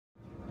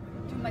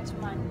much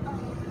money.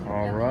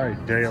 All right,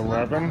 day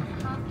 11.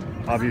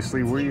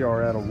 Obviously, we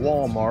are at a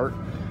Walmart.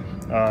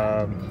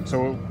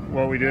 So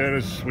what we did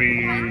is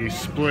we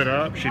split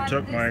up. She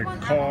took my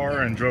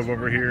car and drove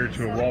over here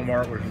to a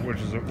Walmart, which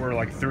is we're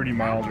like 30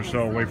 miles or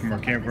so away from our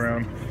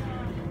campground.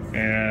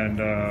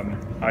 And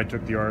I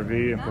took the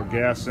RV and put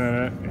gas in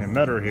it and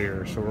met her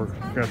here. So we're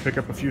gonna pick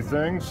up a few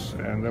things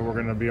and then we're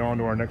gonna be on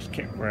to our next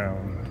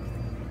campground.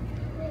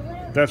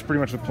 That's pretty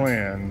much the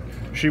plan.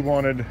 She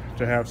wanted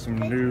to have some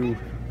new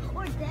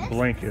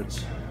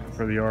blankets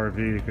for the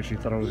RV because she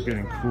thought it was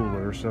getting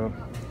cooler, so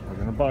we're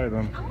gonna buy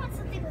them. I want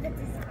something with a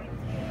design.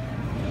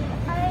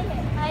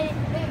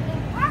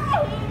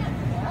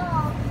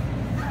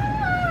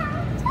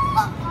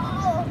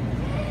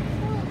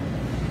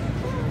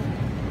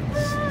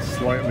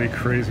 Slightly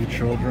crazy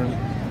children.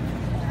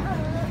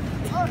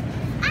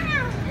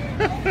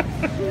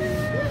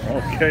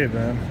 Okay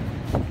then.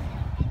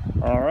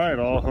 All right,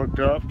 all hooked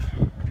up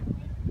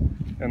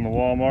in the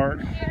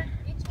Walmart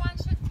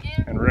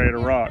and ready to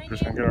rock.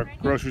 Just gonna get our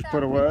groceries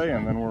put away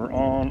and then we're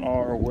on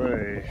our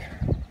way.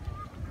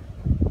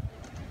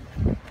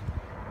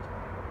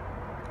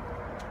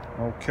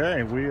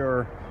 Okay, we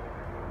are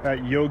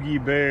at Yogi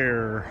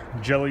Bear,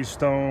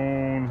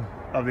 Jellystone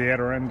of the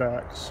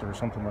Adirondacks or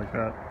something like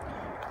that.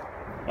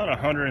 About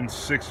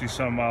 160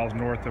 some miles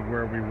north of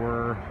where we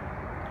were.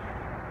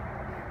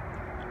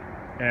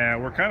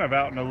 And we're kind of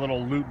out in a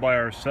little loop by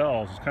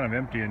ourselves. It's kind of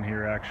empty in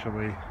here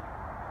actually.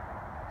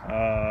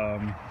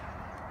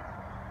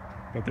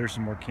 But there's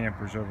some more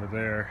campers over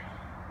there.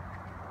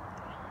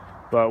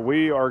 But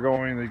we are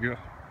going to go,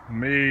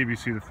 maybe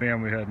see the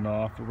family heading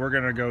off. But we're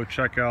gonna go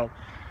check out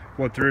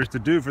what there is to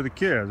do for the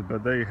kids.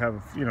 But they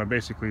have, you know,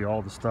 basically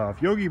all the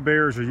stuff. Yogi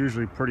Bears are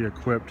usually pretty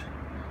equipped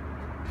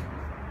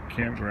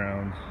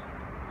campgrounds.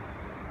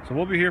 So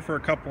we'll be here for a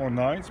couple of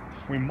nights.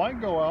 We might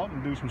go out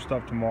and do some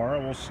stuff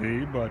tomorrow, we'll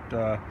see, but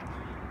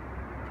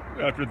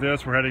after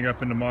this we're heading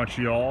up into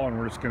Montreal and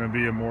we're just going to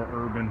be a more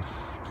urban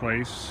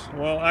place.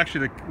 Well,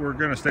 actually we're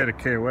going to stay at a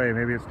KOA,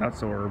 maybe it's not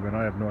so urban,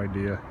 I have no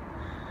idea.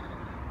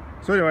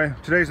 So anyway,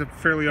 today's a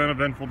fairly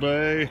uneventful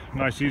day,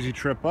 nice easy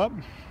trip up.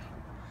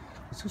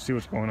 Let's go see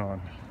what's going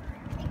on.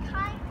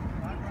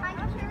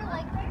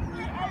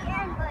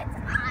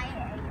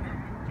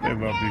 They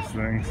love these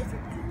things.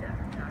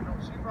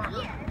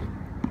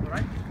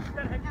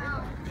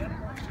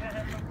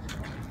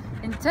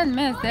 In 10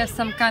 minutes, there's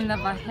some kind of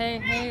a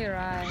hey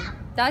ride.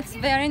 That's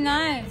very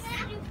nice.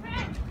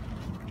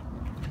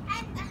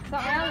 So,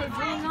 Ellie,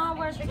 do you know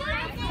where the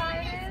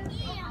campsite is?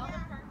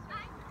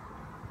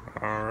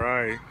 All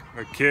right,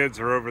 the kids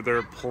are over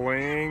there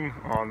playing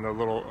on the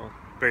little,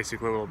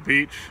 basically little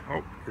beach.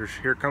 Oh,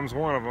 here comes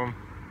one of them.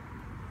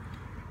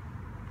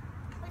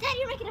 Dad,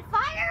 you're making a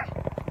fire?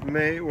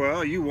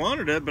 Well, you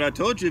wanted it, but I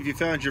told you if you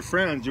found your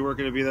friends, you weren't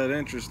going to be that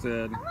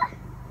interested.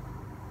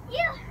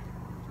 Yeah.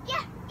 You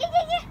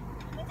didn't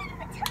even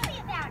tell me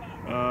about it.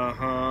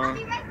 I'll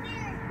be right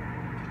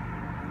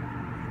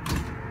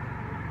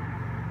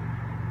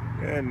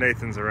there. And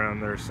Nathan's around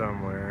there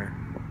somewhere.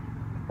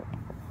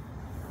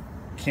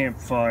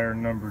 Campfire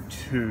number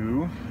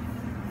 2,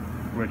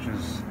 which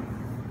is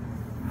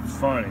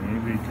funny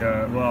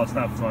because, well, it's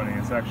not funny.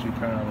 It's actually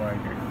kind of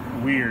like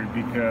weird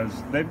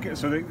because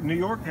New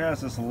York has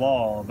this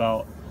law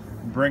about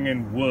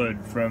bringing wood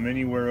from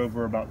anywhere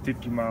over about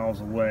 50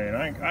 miles away, and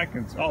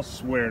I'll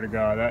swear to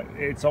God that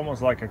it's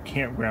almost like a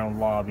campground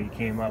lobby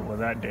came up with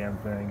that damn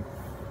thing.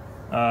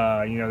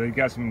 You know, they've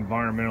got some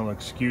environmental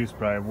excuse,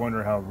 but I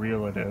wonder how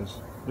real it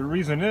is. The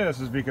reason is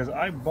because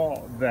I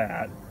bought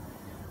that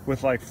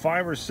with like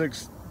 5 or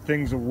 6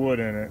 things of wood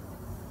in it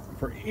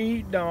for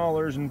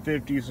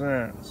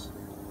 $8.50.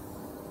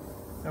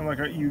 I'm like,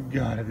 you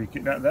gotta be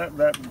kidding.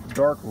 That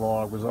dark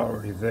log was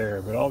already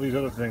there, but all these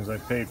other things I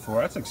paid for,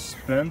 that's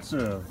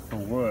expensive for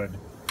wood.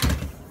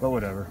 But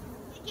whatever.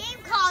 The game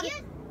called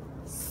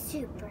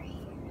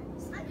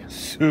Superheroes.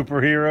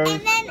 Superheroes?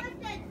 And then,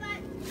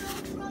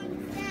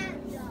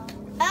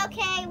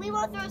 okay, we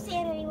won't throw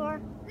sand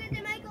anymore.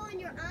 Am I going in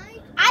your eye?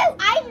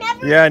 I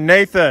never. Yeah,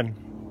 Nathan,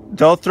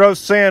 don't throw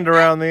sand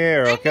around the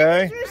air,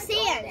 okay? I never threw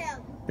sand.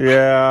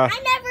 Yeah. I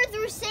never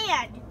threw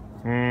sand.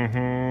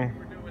 Mm-hmm.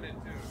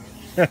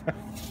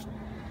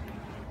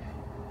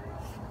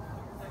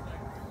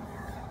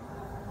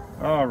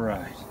 All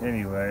right,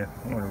 anyway,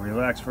 I'm gonna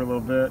relax for a little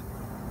bit.